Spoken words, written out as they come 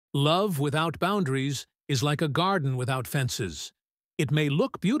Love without boundaries is like a garden without fences. It may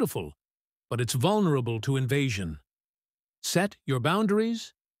look beautiful, but it's vulnerable to invasion. Set your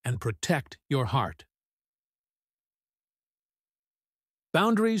boundaries and protect your heart.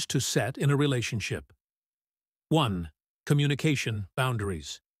 Boundaries to set in a relationship. 1. Communication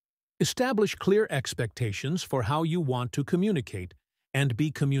boundaries. Establish clear expectations for how you want to communicate and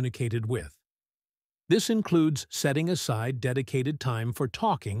be communicated with. This includes setting aside dedicated time for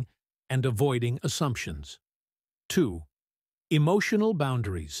talking and avoiding assumptions. 2. Emotional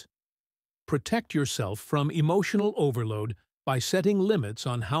boundaries. Protect yourself from emotional overload by setting limits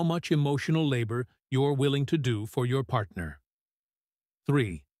on how much emotional labor you're willing to do for your partner.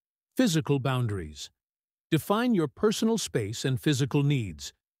 3. Physical boundaries. Define your personal space and physical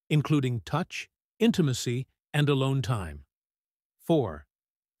needs, including touch, intimacy, and alone time. 4.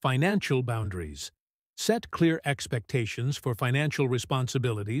 Financial boundaries. Set clear expectations for financial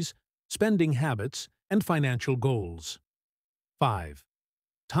responsibilities, spending habits, and financial goals. 5.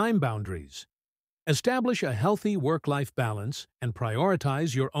 Time boundaries. Establish a healthy work-life balance and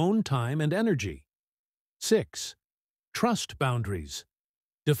prioritize your own time and energy. 6. Trust boundaries.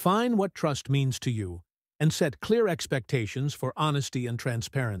 Define what trust means to you and set clear expectations for honesty and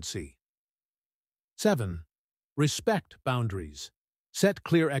transparency. 7. Respect boundaries. Set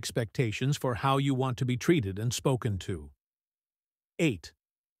clear expectations for how you want to be treated and spoken to. 8.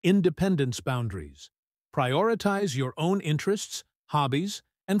 Independence boundaries. Prioritize your own interests, hobbies,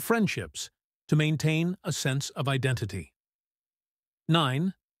 and friendships to maintain a sense of identity.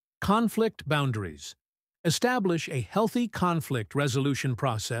 9. Conflict boundaries. Establish a healthy conflict resolution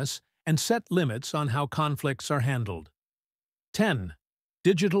process and set limits on how conflicts are handled. 10.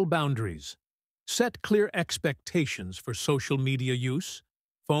 Digital boundaries. Set clear expectations for social media use,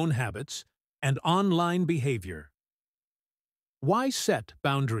 phone habits, and online behavior. Why set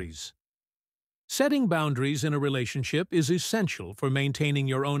boundaries? Setting boundaries in a relationship is essential for maintaining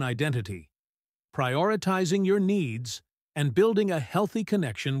your own identity, prioritizing your needs, and building a healthy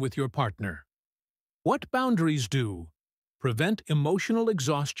connection with your partner. What boundaries do? Prevent emotional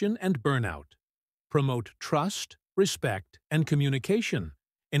exhaustion and burnout. Promote trust, respect, and communication.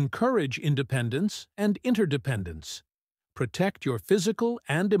 Encourage independence and interdependence. Protect your physical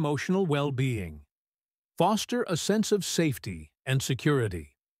and emotional well-being. Foster a sense of safety and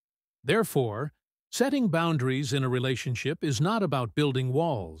security. Therefore, setting boundaries in a relationship is not about building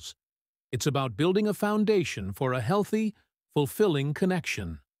walls. It's about building a foundation for a healthy, fulfilling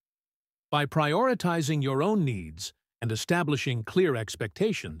connection. By prioritizing your own needs and establishing clear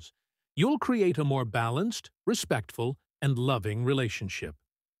expectations, you'll create a more balanced, respectful, and loving relationship.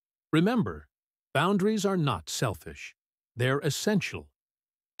 Remember, boundaries are not selfish. They're essential.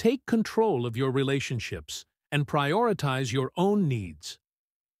 Take control of your relationships and prioritize your own needs.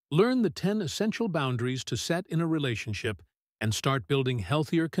 Learn the 10 essential boundaries to set in a relationship and start building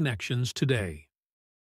healthier connections today.